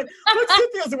like, look,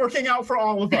 Cynthia's working out for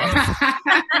all of us.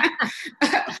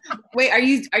 Wait, are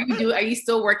you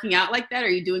still working out like that? Are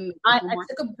you doing? I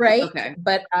took a break,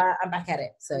 but I'm back at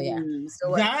it. So yeah.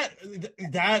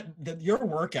 Your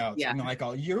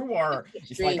workouts, you are.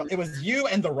 It's it was you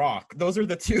and The Rock. Those are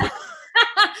the two.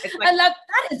 I love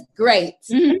that. Is great.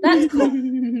 That's cool.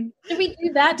 Do we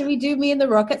do that? Do we do me and The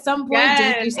Rock at some point?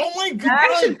 Yes. Oh my god!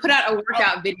 I should put out a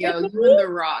workout video. You and The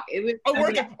Rock. It was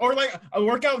a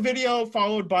workout video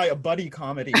followed by a buddy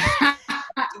comedy.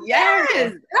 Yes,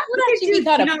 that would actually be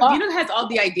kind of fun. You know has all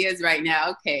the ideas right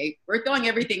now. Okay, we're throwing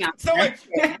everything out. So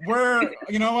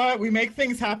you know what? We make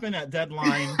things happen at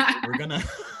Deadline.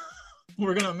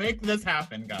 We're gonna make this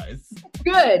happen, guys.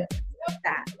 Good. Love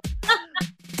that.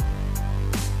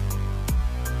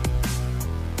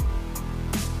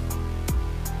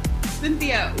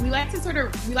 Cynthia, we like to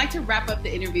wrap up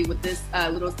the interview with this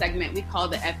little segment we call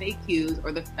the FAQs,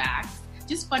 or the facts.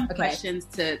 Just fun questions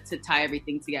to tie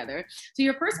everything together. So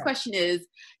your first question is,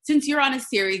 since you're on a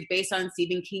series based on a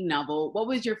Stephen King novel, what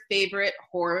was your favorite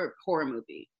horror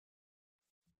movie?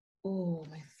 Oh,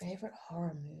 my favorite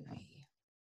horror movie.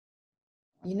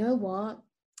 You know what?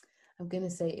 I'm going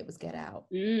to say it was Get Out.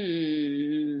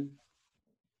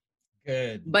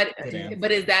 Good. But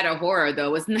is that a horror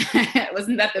though? Wasn't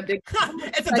that the big?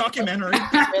 It's a documentary.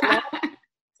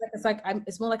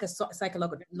 It's more like a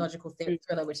psychological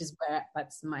thriller, which is where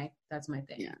that's my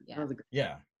thing.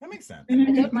 Yeah, that makes sense. I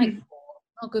don't like gore.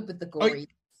 I'm not good with the gory.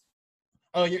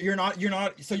 Oh, you're not.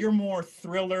 So you're more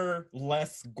thriller,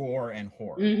 less gore and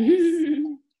horror.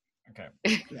 Okay.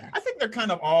 Yeah. I think they're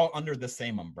kind of all under the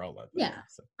same umbrella. Though, Yeah,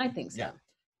 so. I think so. Yeah.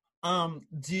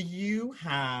 Do you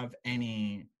have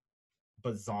any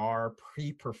bizarre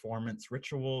pre-performance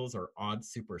rituals or odd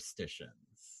superstitions?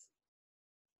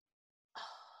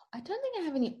 I don't think I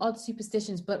have any odd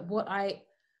superstitions, but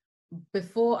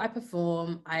before I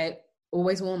perform, I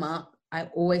always warm up. I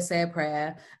always say a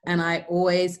prayer, and I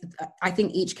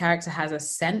think each character has a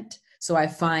scent. So I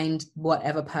find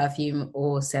whatever perfume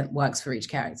or scent works for each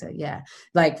character. Yeah.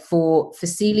 Like for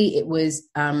Celie, it was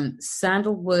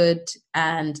sandalwood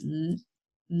and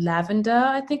lavender,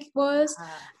 I think it was.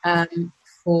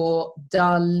 For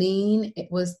Darlene,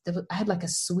 I had like a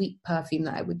sweet perfume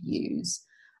that I would use.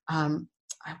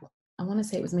 I want to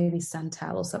say it was maybe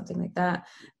Santal or something like that.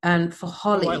 And for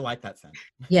Holly, I like that scent.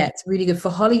 Yeah, it's really good.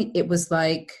 For Holly, it was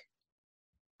like,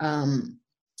 I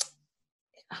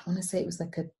want to say it was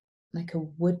like a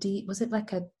woody. Was it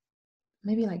like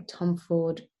maybe like Tom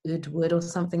Ford Oud Wood or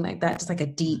something like that? Just like a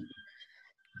deep,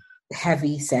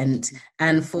 heavy scent.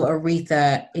 And for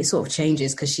Aretha, it sort of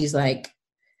changes because she's like,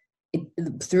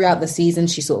 throughout the season,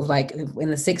 she's sort of like in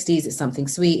the 60s it's something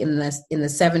sweet, in the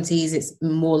 70s it's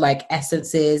more like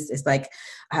essences. It's like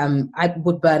I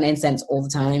would burn incense all the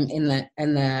time in the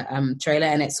trailer,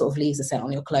 and it sort of leaves a scent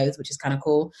on your clothes, which is kind of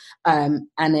cool. And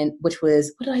then what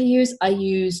did I use? I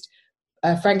used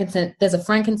frankincense. There's a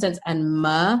frankincense and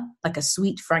myrrh, like a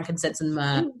sweet frankincense and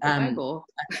myrrh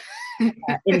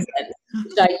incense,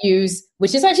 which I use,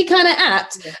 which is actually kind of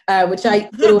apt, which I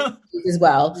use as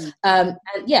well. And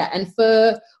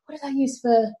for what did I use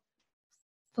for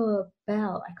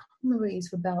Belle? I can't remember what I used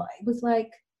for Belle. It was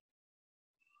like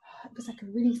a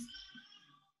really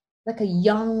like a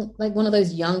young, like one of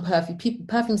those young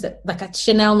perfumes that like a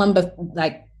Chanel number,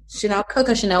 like Chanel,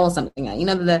 Coco Chanel or something. You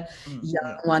know, the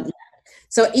young one.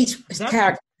 So each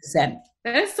character scent.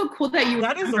 That is so cool that you.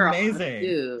 That is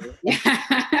amazing.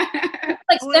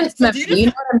 Like scent so memory, you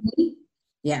know what I mean?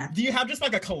 Yeah. Do you have just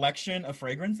like a collection of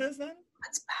fragrances then?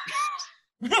 That's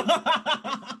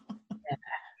bad.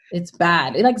 It's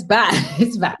bad. It's bad.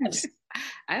 It's bad.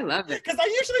 I love it. Because I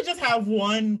usually just have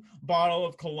one bottle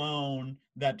of cologne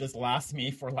that just lasts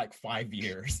me for like 5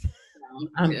 years.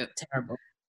 I'm terrible.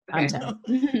 Okay. I'm terrible.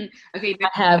 Okay. I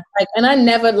have and I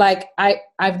never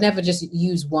I've never just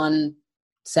used one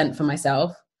scent for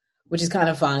myself, which is kind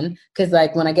of fun because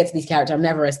like when I get to these characters,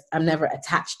 I'm never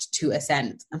attached to a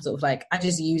scent. I'm sort of like I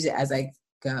just use it as I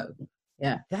go.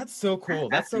 Yeah, that's so cool.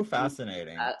 That's so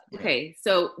fascinating. Okay,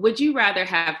 so would you rather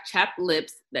have chapped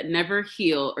lips that never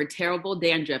heal or terrible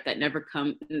dandruff that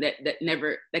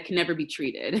that can never be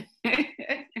treated?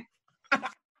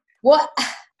 What?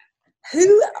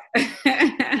 Who? That's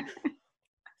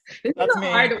me. It's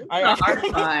a hard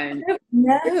one.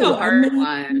 No, it's a hard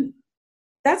one.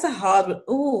 That's a hard one.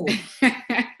 Ooh.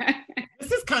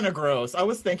 This is kind of gross. I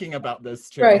was thinking about this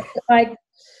too. Right. Like,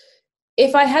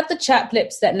 if I had the chapped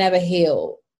lips that never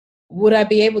heal, would I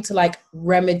be able to like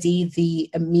remedy the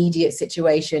immediate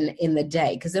situation in the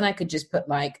day? Because then I could just put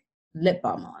like lip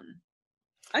balm on.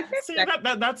 I guess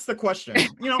that's the question.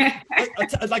 You know,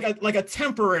 like a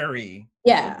temporary.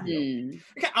 Yeah. Okay,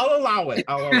 I'll allow it.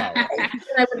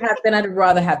 Then I'd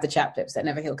rather have the chapped lips that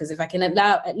never heal, because if I can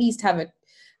at least have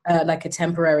like a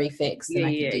temporary fix, then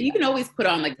I can do you that. can always put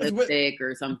on like lipstick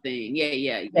or something.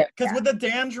 Yeah. Because with the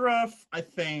dandruff, I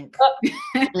think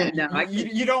no,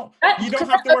 you don't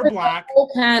have to wear black. A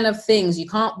whole can of things. You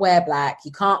can't wear black.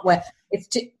 You can't wear. It's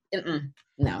too.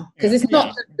 No, because it's not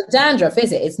just the dandruff,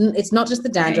 is it? It's not just the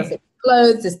dandruff. It's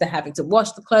clothes. It's the having to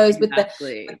wash the clothes with the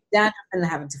dandruff and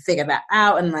having to figure that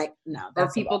out. And like, no,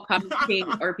 that's people commenting,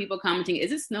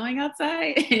 is it snowing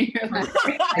outside? And you're like,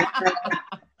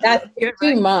 that's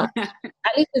too much. At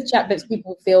least with chapped lips,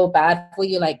 people feel bad for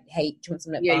you. Like, hey, do you want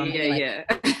some lip balm?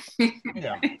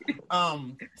 Yeah.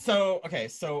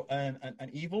 So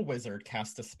an evil wizard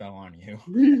casts a spell on you,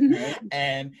 right?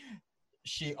 And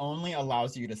she only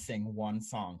allows you to sing one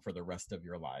song for the rest of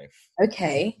your life.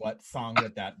 Okay. What song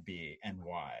would that be and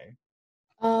why?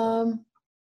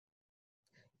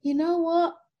 You know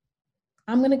what?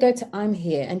 I'm going to go to I'm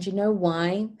Here. And you know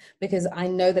why? Because I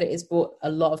know that it has brought a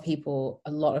lot of people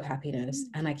a lot of happiness,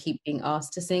 and I keep being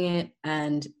asked to sing it,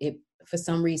 and it for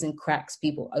some reason cracks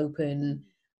people open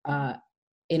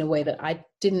in a way that I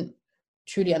didn't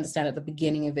truly understand at the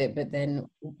beginning of it, but then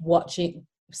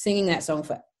singing that song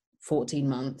for 14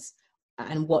 months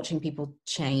and watching people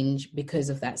change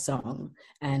because of that song,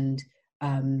 and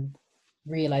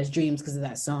realize dreams because of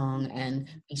that song, and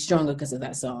be stronger because of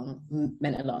that song,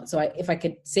 meant a lot. So if I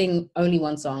could sing only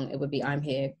one song, it would be I'm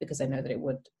Here, because I know that it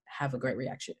would have a great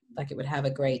reaction, like it would have a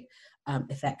great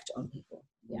effect on people.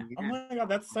 Yeah. Oh my God,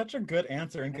 that's such a good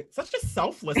answer and such a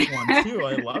selfless one too.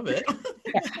 I love it.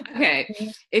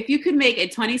 Okay. If you could make a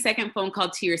 20-second phone call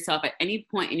to yourself at any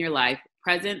point in your life,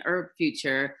 present or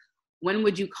future, when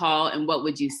would you call and what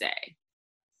would you say?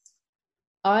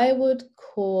 I would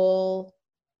call,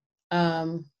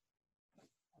 I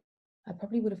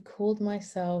probably would have called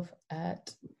myself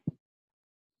at,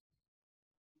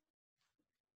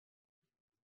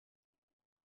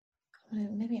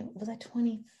 maybe, was I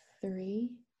 23?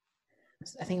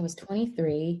 I think it was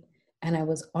 23, and I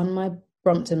was on my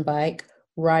Brompton bike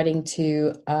riding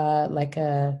to like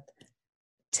a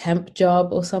temp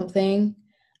job or something,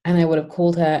 and I would have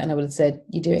called her and I would have said,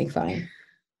 "You're doing fine.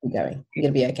 Keep going. You're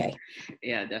gonna be okay."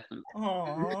 Yeah, definitely.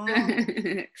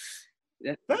 Aww.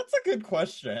 That's a good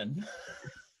question.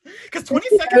 Because 20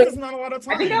 seconds is not a lot of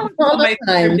time. I think I would call my sister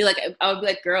and be like, I would be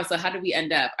like, girl, so how did we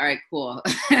end up? All right, cool.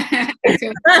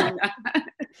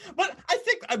 But I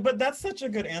think, but that's such a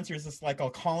good answer. Is just like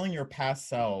calling your past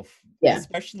self,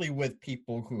 especially with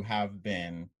people who have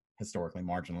been historically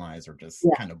marginalized or just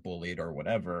kind of bullied or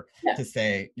whatever, to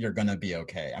say you're gonna be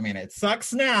okay. I mean, it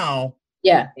sucks now.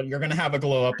 Yeah, but you're gonna have a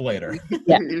glow up later.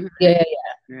 Yeah.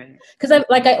 Because I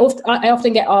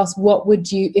often get asked, what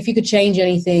would you, if you could change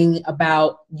anything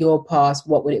about your past,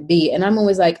 what would it be? And I'm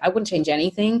always like, I wouldn't change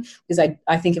anything, because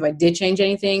I think if I did change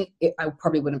anything, I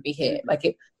probably wouldn't be here.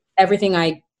 Like everything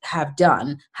I have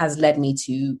done has led me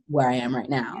to where I am right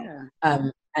now.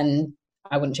 And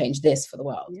I wouldn't change this for the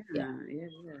world.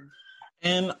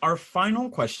 And our final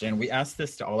question, we asked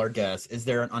this to all our guests: is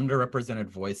there an underrepresented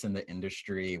voice in the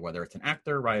industry, whether it's an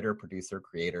actor, writer, producer,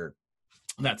 creator,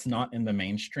 that's not in the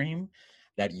mainstream,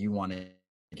 that you want to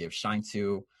give shine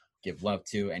to, give love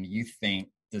to, and you think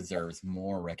deserves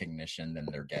more recognition than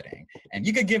they're getting? And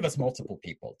you could give us multiple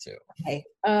people too. Okay.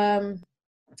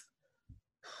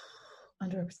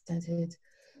 Underrepresented.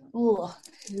 Oh,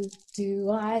 who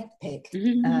do I pick?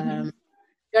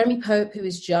 Jeremy Pope, who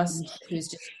is just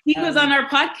he was on our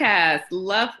podcast.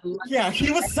 Love. Yeah,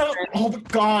 he was so, oh my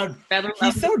God,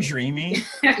 he's so dreamy.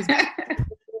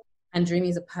 And dreamy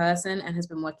as a person, and has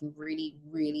been working really,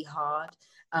 really hard.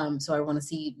 So I want to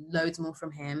see loads more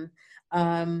from him.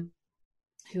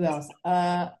 Who else?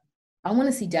 I want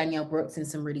to see Danielle Brooks in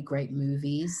some really great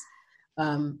movies.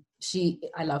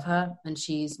 I love her, and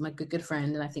she's my good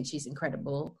friend, and I think she's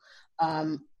incredible.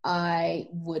 I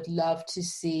would love to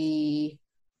see.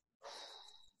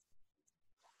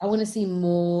 I want to see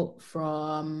more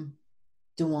from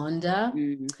Dewanda.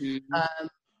 She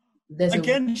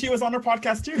was on her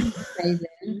podcast too.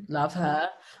 Amazing. Love her.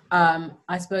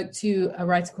 I spoke to a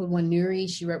writer called Wanuri.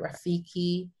 She wrote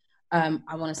Rafiki. I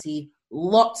want to see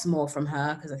lots more from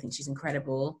her because I think she's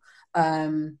incredible.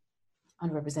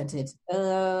 Underrepresented.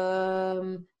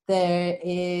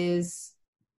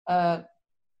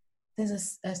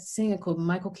 There's a singer called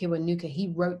Michael Kiwanuka.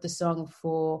 He wrote the song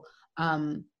for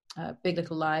Big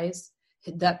Little Lies.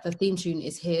 That the theme tune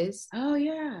is his. Oh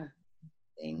yeah.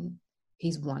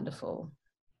 He's wonderful.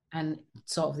 And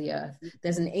Salt of the Earth.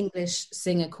 There's an English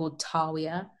singer called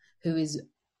Talia who is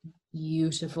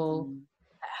beautiful.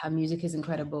 Her music is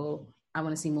incredible. I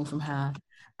want to see more from her.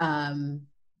 I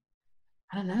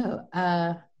don't know.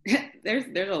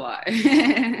 There's a lot.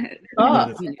 There's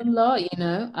a lot, you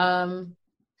know.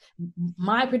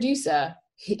 My producer,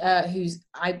 who's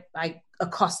I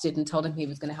accosted and told him he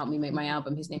was going to help me make my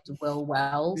album. His name's Will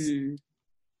Wells.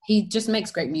 He just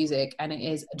makes great music, and it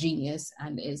is a genius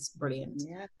and is brilliant.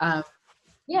 No,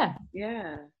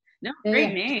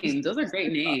 great names. Those are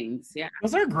great names. Yeah,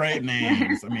 those are great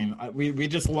names. I mean, we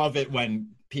just love it when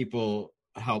people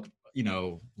help,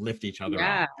 lift each other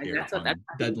up. That's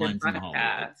Deadlines in the hall.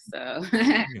 So,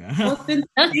 well,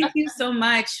 thank you so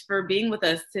much for being with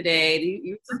us today.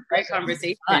 It was a great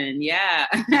conversation. Yeah.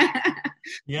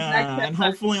 And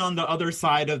hopefully on the other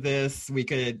side of this, we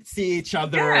could see each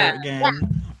other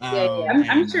again.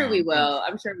 I'm sure we will.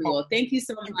 Thank you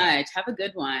so much. Have a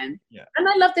good one. Yeah. And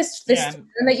I love this that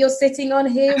you're sitting on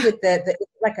here with the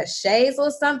like a chaise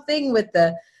or something with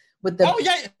the. Oh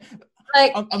yeah.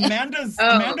 Like Amanda's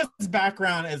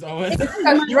background is always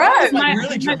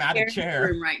really dramatic chair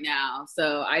room right now.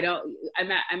 So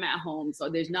I'm at home, so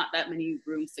there's not that many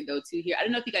rooms to go to here. I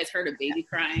don't know if you guys heard a baby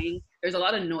crying. There's a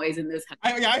lot of noise in this house.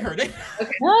 I heard it.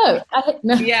 Okay. No.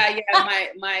 Yeah.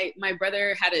 My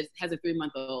brother has a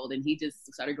 3-month-old, and he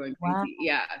just started going crazy. Wow.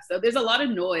 Yeah. So there's a lot of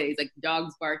noise, like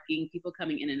dogs barking, people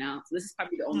coming in and out. So this is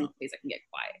probably the only place I can get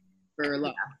quiet.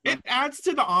 It adds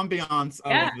to the ambiance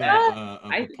of the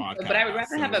podcast. But I would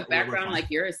rather have a background like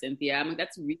yours, Cynthia. I'm like,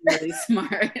 that's really, really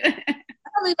smart. I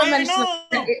managed to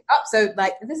set it up, so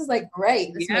like this is like great.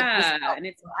 And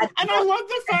it's and I love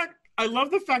the fact I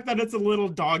love the fact that it's a little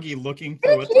doggy looking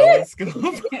through a telescope.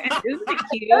 Isn't it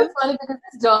cute? It's funny because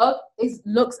this dog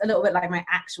looks a little bit like my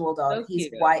actual dog. So He's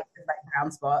cute. white with like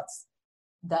brown spots.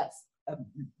 That's a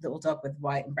little dog with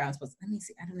white and brown spots. Let me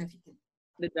see. I don't know if you can.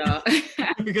 The dog.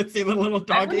 You can see the little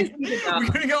doggy. see the dog. We're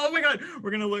gonna go. Oh my god,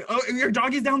 we're gonna look. Oh, your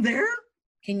doggy's down there.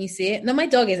 Can you see it? No, my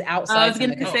dog is outside. I was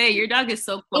going to say, your dog is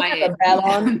so He has quiet. a bell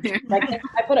on. Like,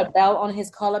 I put a bell on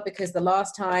his collar because the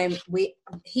last time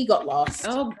he got lost.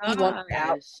 Oh, He wanted out.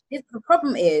 gosh. The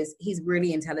problem is he's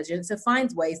really intelligent, so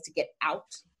finds ways to get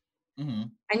out. Mm-hmm.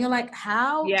 And you're like,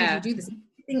 how Yeah. did you do this?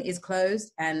 Everything is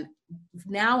closed, and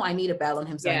now I need a bell on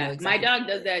him. So I know Yeah, exactly. my dog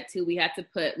does that too. We had to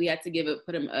give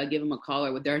him a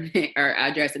caller with our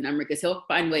address and number because he'll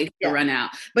find ways to run out.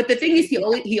 But the thing is,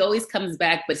 he always comes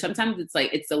back. But sometimes it's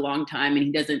like it's a long time, and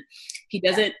he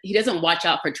doesn't watch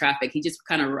out for traffic. He just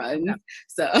kind of runs.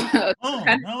 So Oh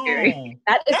kinda no, scary.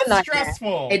 That is a that's nightmare.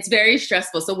 stressful. it's very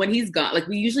stressful. So when he's gone, like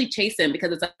we usually chase him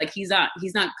because it's like he's not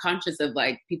conscious of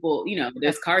like people. You know,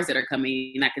 there's cars that are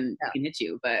coming and that can hit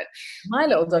you. But My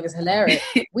little dog is hilarious.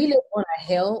 We live on a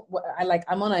hill.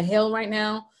 I'm on a hill right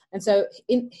now, and so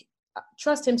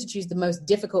trust him to choose the most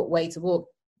difficult way to walk.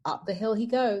 Up the hill he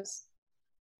goes.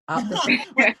 Up the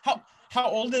Wait, how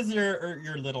old is your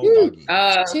little doggy?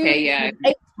 okay, yeah.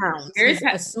 8 pounds. Here's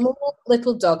He's a small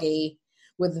little doggy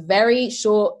with very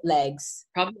short legs.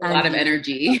 Probably a lot of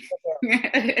energy.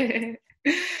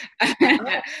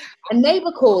 A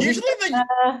neighbor called. Usually He's like,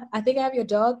 I think I have your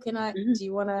dog. Can I? Do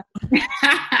you want to?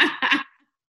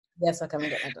 Yes, I'll come and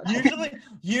get my dog.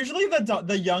 Usually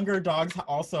the younger dogs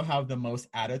also have the most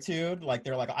attitude. Like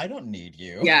they're like, I don't need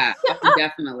you. Yeah,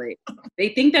 definitely. They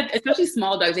think that, especially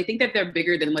small dogs, they think that they're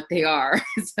bigger than what they are.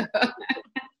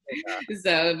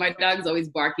 So my dog's always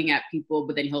barking at people,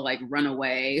 but then he'll like run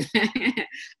away.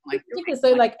 Like,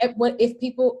 So like, if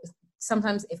people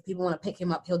want to pick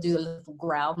him up, he'll do a little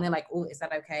growl, and they're like, "Oh, is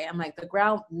that okay?" I'm like, the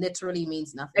growl literally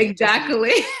means nothing.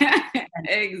 exactly.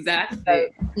 Exactly. So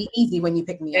be easy when you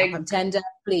pick me up. I'm tender,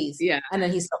 please. Yeah. And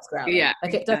then he stops growling. Yeah,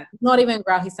 Like it does not even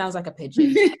growl. He sounds like a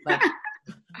pigeon. Like,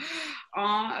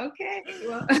 Okay.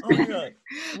 Well, Oh my god.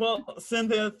 Well,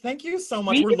 Cynthia, thank you so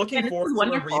much. Thank We're you, looking this forward is to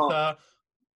wonderful. Aretha.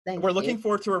 thank We're you. looking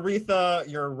forward to Aretha,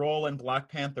 your role in Black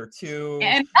Panther 2.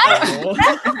 And- your role-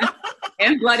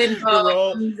 and blood and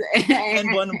role- bones. and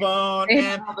Blood and Bone,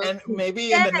 and and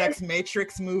maybe in the next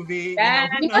Matrix movie. Yes.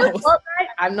 You You know, know who knows? what, right?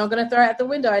 I'm not going to throw it out the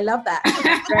window. I love that.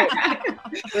 That's great.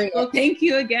 Bring it. Well, thank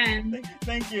you again.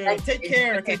 Thank you. Thank Take you.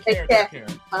 care. Okay, Take take care. care. Take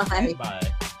care. Bye. Bye.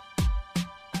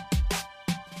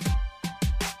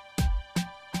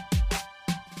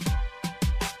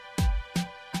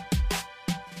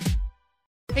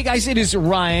 Hey guys, it is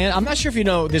Ryan. I'm not sure if you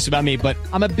know this about me, but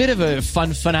I'm a bit of a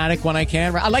fun fanatic when I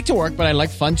can. I like to work, but I like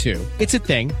fun too. It's a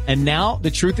thing. And now the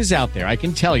truth is out there. I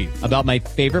can tell you about my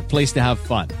favorite place to have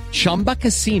fun. Chumba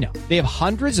Casino. They have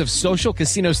hundreds of social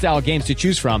casino style games to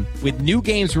choose from with new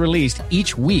games released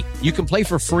each week. You can play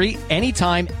for free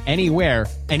anytime, anywhere.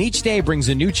 And each day brings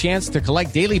a new chance to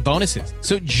collect daily bonuses.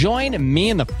 So join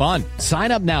me in the fun.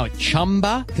 Sign up now at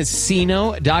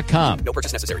ChumbaCasino.com. No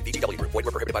purchase necessary. VGW Group. Void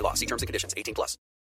where prohibited by law. See terms and conditions. 18+.